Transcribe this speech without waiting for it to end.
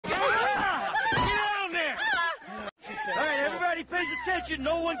everybody pays attention,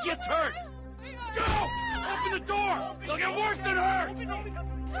 no one gets hurt. Go! Open the door! They'll get worse than hurt!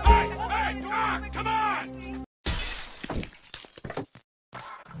 Hey! Hey! Ah, come on!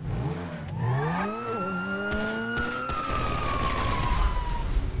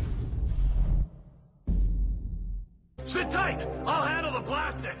 Sit tight! I'll handle the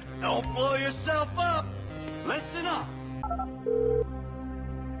plastic! Don't blow yourself up! Listen up!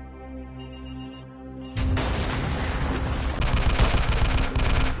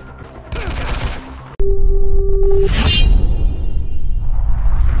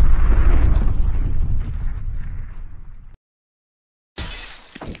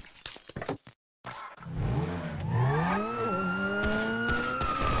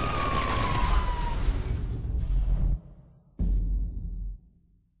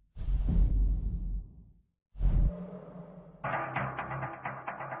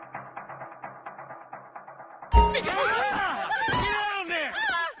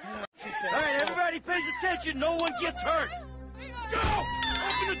 Alright, everybody pays attention, no one gets hurt! Go!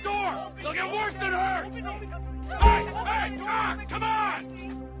 Open the door! They'll get worse than hurt! Hey! Hey! Ah, come on!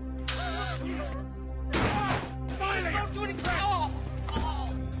 Finally! Don't do anything!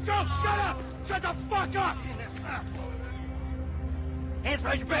 Let's go! Shut up! Shut the fuck up! Hands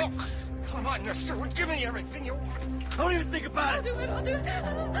behind your back! Oh, come on, mister. We're giving you everything you want. Don't even think about it! I'll do it.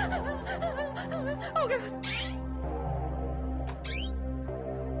 Oh, God.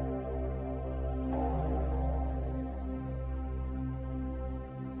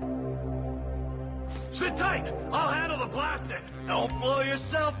 Sit tight! I'll handle the plastic! Don't blow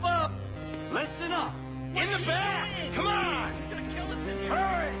yourself up! Listen up! In the back! Come on! He's gonna kill us in here.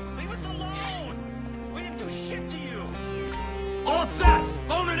 Hurry! Leave us alone. We didn't do shit to you. All set!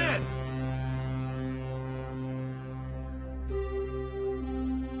 Phone it in!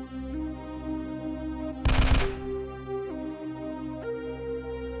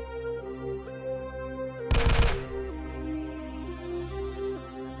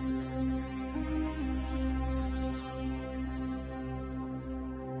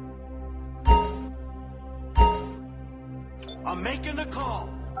 I'm making the call.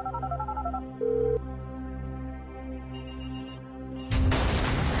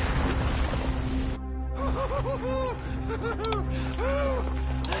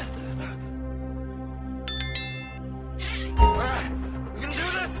 You gonna do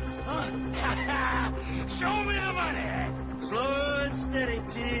this? Show me the money. Slow and steady,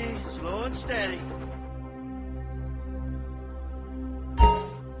 T. Slow and steady.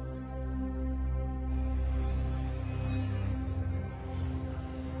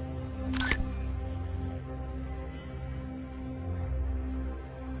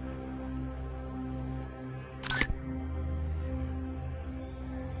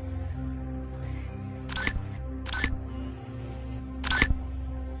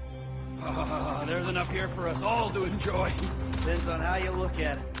 There's enough here for us all to enjoy. Depends on how you look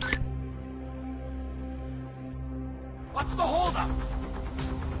at it. What's the holdup?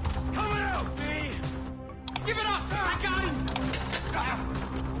 Coming out, B! Give it up! I got him!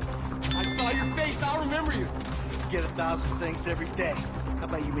 I saw your face, I'll remember you. You get 1,000 things every day. How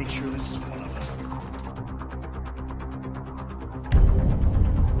about you make sure this is one of them?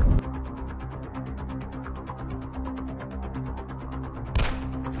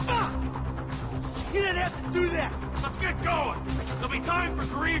 You didn't have to do that! Let's get going! There'll be time for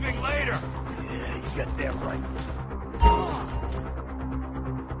grieving later. Yeah, you got that right.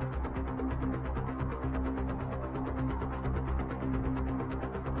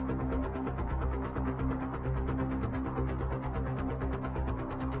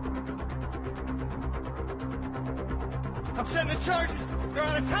 I'm setting the charges. They're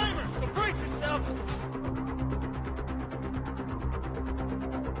on a timer, so brace yourselves.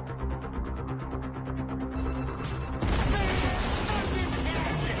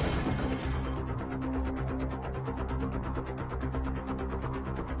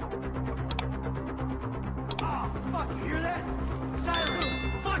 You hear that? Siren!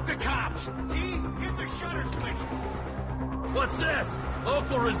 Fuck the cops. T, hit the shutter switch. What's this?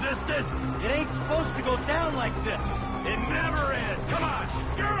 Local resistance? It ain't supposed to go down like this. It never is. Come on,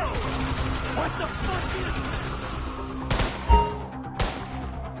 go! What the fuck is this?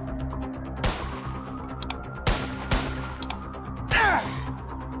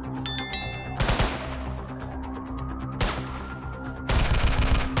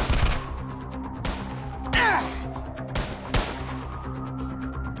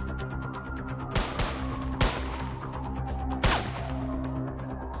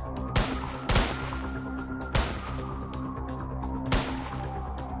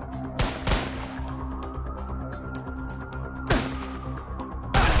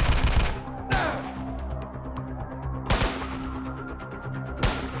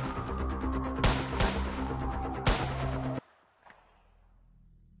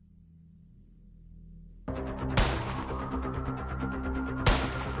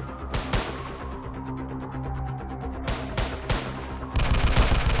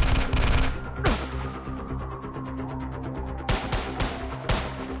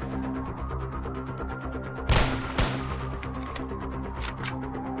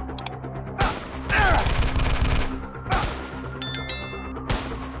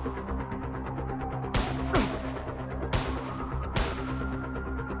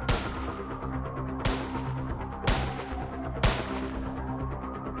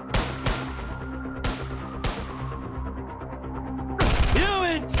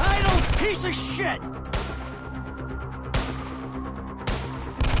 shit!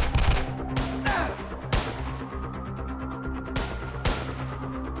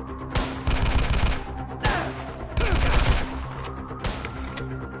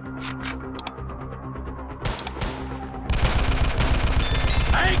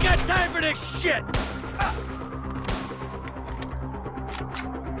 I ain't got time for this shit!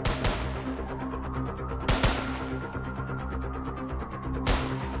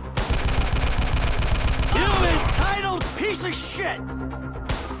 You entitled piece of shit!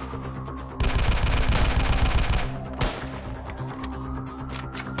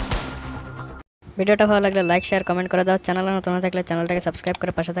 ভিডিওটা ভালো লাগলে like share comment করে দাও। চ্যানেলে নতুন হয়ে থাকলে চ্যানেলটাকে সাবস্ক্রাইব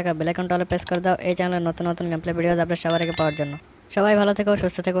করে পাশে থাকা বেল আইকনটা অলে প্রেস করে দাও এই চ্যানেলের নতুন নতুন গেমপ্লে ভিডিও আপনারা সবার আগে পাওয়ার জন্য। সবাই ভালো থেকো,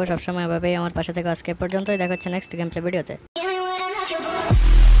 সুস্থ থেকো, সবসময় এভাবেই আমার পাশে থেকো। আজকে পর্যন্তই, দেখা হচ্ছে নেক্সট গেমপ্লে ভিডিওতে।